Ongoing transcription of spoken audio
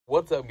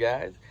What's up,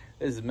 guys?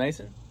 This is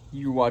Mason.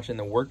 You're watching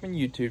the Workman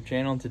YouTube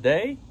channel, and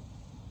today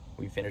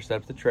we finished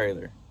up the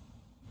trailer.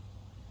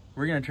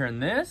 We're gonna turn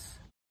this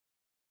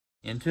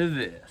into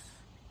this.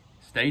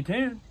 Stay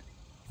tuned.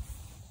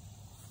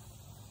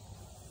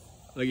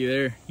 Looky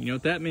there. You know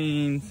what that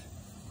means.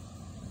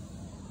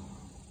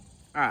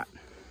 Alright.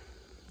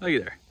 Looky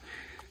there.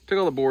 Took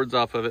all the boards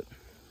off of it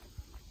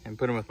and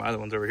put them with my other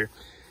ones over here.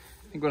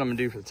 I think what I'm gonna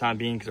do for the time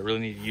being, because I really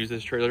need to use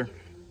this trailer,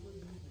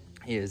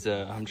 is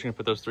I'm just gonna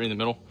put those three in the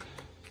middle,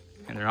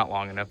 and they're not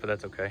long enough, but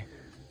that's okay.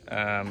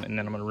 And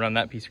then I'm gonna run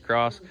that piece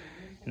across, and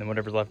then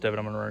whatever's left of it,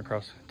 I'm gonna run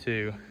across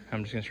too.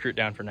 I'm just gonna screw it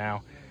down for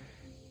now,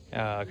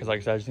 because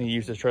like I said, I just need to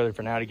use this trailer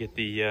for now to get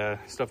the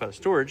stuff out of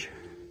storage.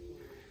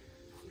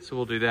 So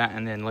we'll do that,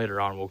 and then later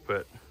on we'll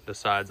put the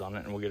sides on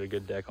it, and we'll get a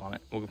good deck on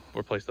it. We'll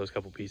replace those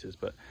couple pieces,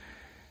 but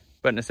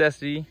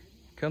necessity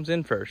comes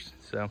in first.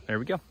 So there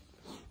we go.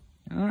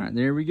 All right,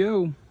 there we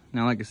go.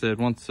 Now, like I said,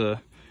 once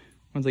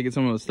I get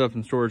some of the stuff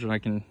in storage and I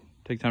can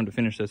take time to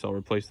finish this, I'll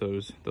replace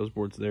those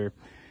boards there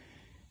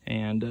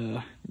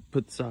and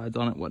put the sides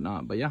on it,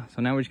 whatnot. But yeah,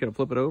 so now we just gotta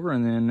flip it over,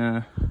 and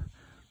then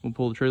we'll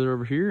pull the trailer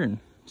over here and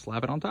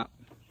slap it on top.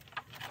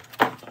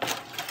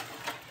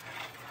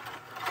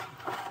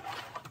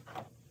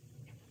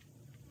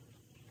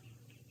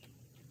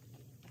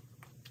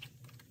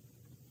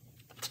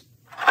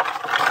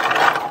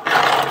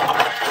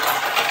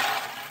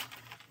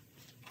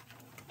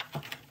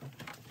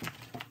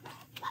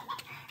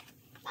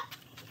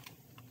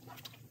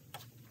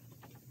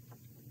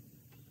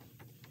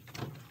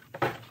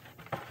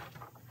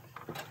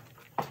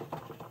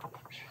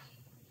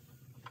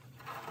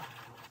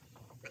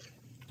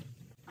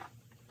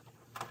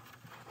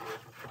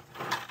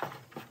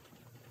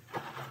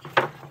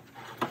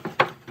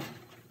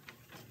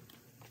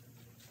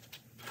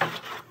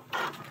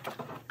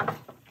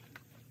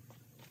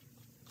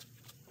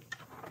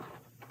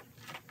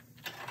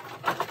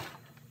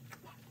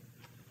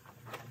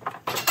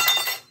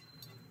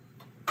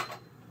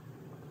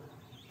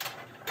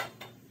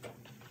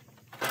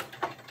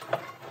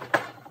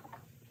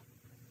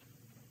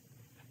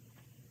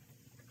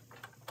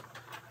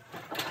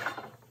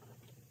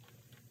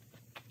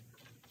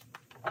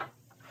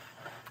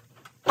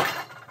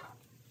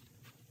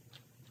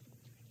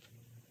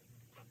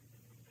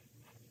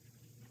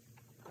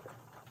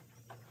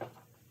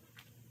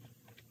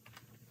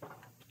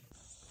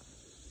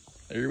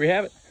 There we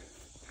have it.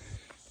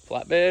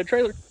 Flatbed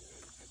trailer.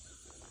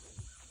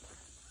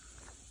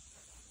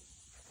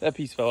 That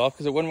piece fell off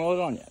because it wasn't welded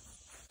on yet.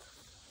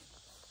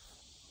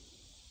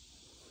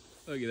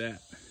 Look at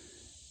that.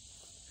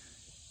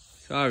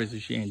 So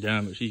obviously she ain't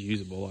done, but she's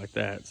usable like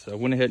that. So I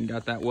went ahead and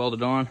got that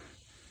welded on.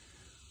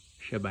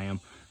 Shabam.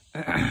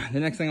 The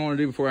next thing I want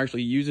to do before I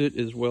actually use it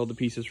is weld the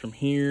pieces from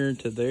here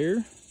to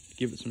there.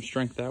 Give it some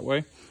strength that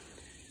way.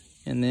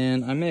 And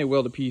then I may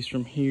weld a piece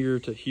from here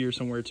to here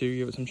somewhere too,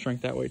 give it some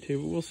strength that way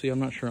too, but we'll see. I'm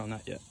not sure on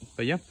that yet.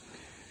 But yeah,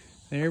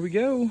 there we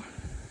go.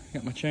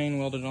 Got my chain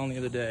welded on the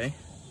other day.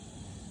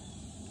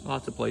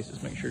 Lots of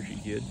places, make sure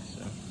she's good.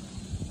 So,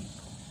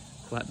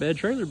 flatbed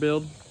trailer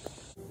build.